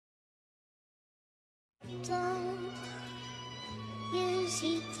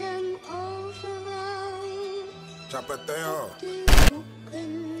Chapateo.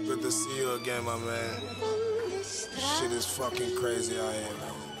 Good to see you again, my man. Shit is fucking crazy out here,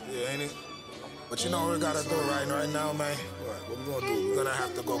 man. Yeah, ain't it? But you know what we gotta do right now, man? What we gonna do? We're gonna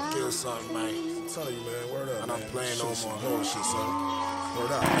have to go kill something, man. I'm telling you, man, word up. And I'm playing no more bullshit, son.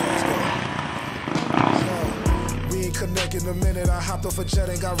 Word up, let's go. We ain't connected in a minute. I hopped off a jet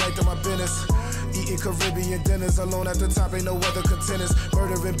and got right to my business. Eating Caribbean dinners, alone at the top, ain't no other contenders.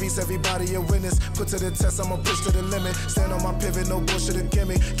 Murdering beats, everybody a witness. Put to the test, I'ma push to the limit. Stand on my pivot, no bullshit to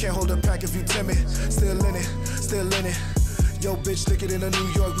gimme. Can't hold a pack if you timid. Still in it, still in it. Yo, bitch, stick it in a New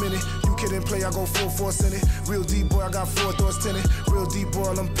York minute. You couldn't play, I go full force in it. Real deep boy, I got 4 doors tinted. Real deep boy,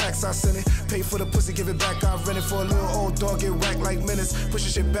 all them packs I send it. Pay for the pussy, give it back, I rent it. For a little old dog, get whacked like minutes.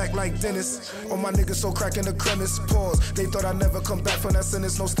 Pushing shit back like Dennis. All my niggas so cracking the premise. Pause, they thought I'd never come back from that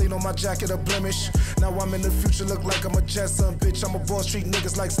sentence. No stain on my jacket, a blemish. Now I'm in the future, look like I'm a Jetson. Bitch, I'm a boss, treat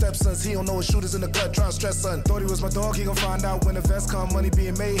niggas like stepsons. He don't know his shooters in the cut, trying to stress son. Thought he was my dog, he gon' find out when the vest come. Money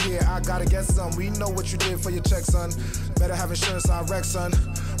being made here, I gotta get some. We know what you did for your check, son. Better have insurance, I wreck, son.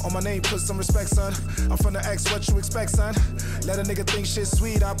 On my name, put some respect, son. I'm from the X, what you expect, son? Let a nigga think shit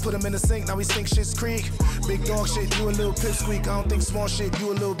sweet, I put him in the sink, now we sink shit's creek. Big dog shit, you a little pipsqueak. I don't think small shit,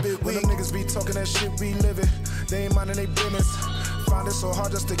 you a little bit weak. When them niggas be talking that shit, we live it. They ain't minding they business. Find it so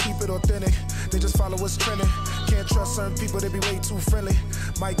hard just to keep it authentic. They just follow what's trending. Can't trust certain people, they be way too friendly.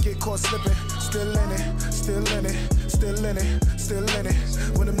 Might get caught slipping. Still in it, still in it, still in it, still in it.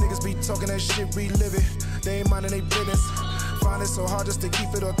 When them niggas be talking that shit, we live it. They ain't minding they business. Find it so hard just to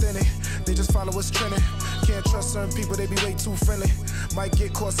keep it authentic. They just follow what's trending. Can't trust certain people, they be way too friendly. Might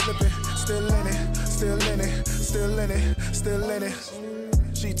get caught slipping. Still in it, still in it, still in it, still in it.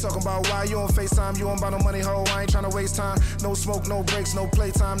 She talking about why you on FaceTime, you don't buy no money, ho, I ain't tryna waste time. No smoke, no breaks, no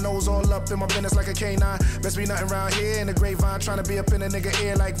playtime, nose all up in my business like a K9. Best be nothing around here in the grapevine, tryna be up in a nigga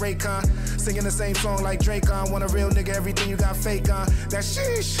ear like Raycon. Singing the same song like Drake on, want a real nigga, everything you got fake on. That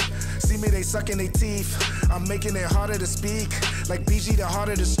sheesh, see me, they sucking they teeth. I'm making it harder to speak, like BG, the heart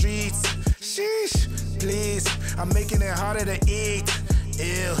of the streets. Sheesh, please, I'm making it harder to eat.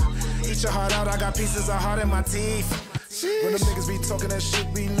 Ew, eat your heart out, I got pieces of heart in my teeth. When them niggas be talking that shit,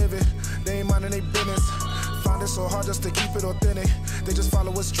 we live it. They ain't minding they business. Find it so hard just to keep it authentic. They just follow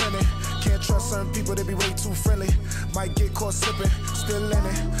what's trending. Can't trust certain people, they be way too friendly. Might get caught slipping. Still in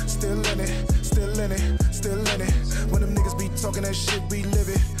it, still in it, still in it, still in it. When them niggas be talking that shit, we live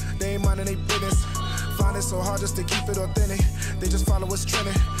it. They ain't minding they business. Find it so hard just to keep it authentic. They just follow what's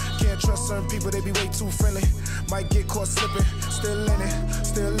trending. Can't trust certain people, they be way too friendly. Might get caught slipping. Still in it,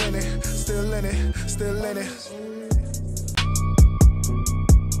 still in it, still in it, still in it.